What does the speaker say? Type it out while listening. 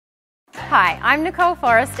Hi, I'm Nicole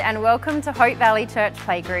Forrest and welcome to Hope Valley Church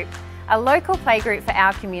Playgroup, a local playgroup for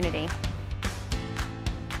our community.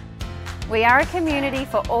 We are a community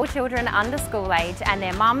for all children under school age and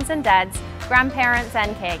their mums and dads, grandparents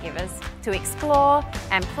and caregivers to explore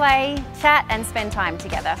and play, chat and spend time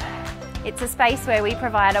together. It's a space where we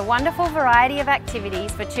provide a wonderful variety of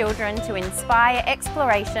activities for children to inspire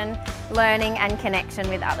exploration, learning and connection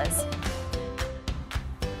with others.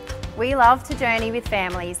 We love to journey with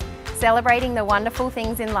families, celebrating the wonderful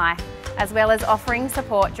things in life, as well as offering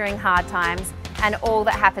support during hard times and all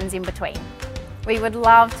that happens in between. We would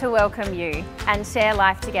love to welcome you and share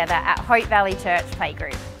life together at Hope Valley Church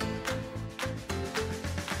Playgroup.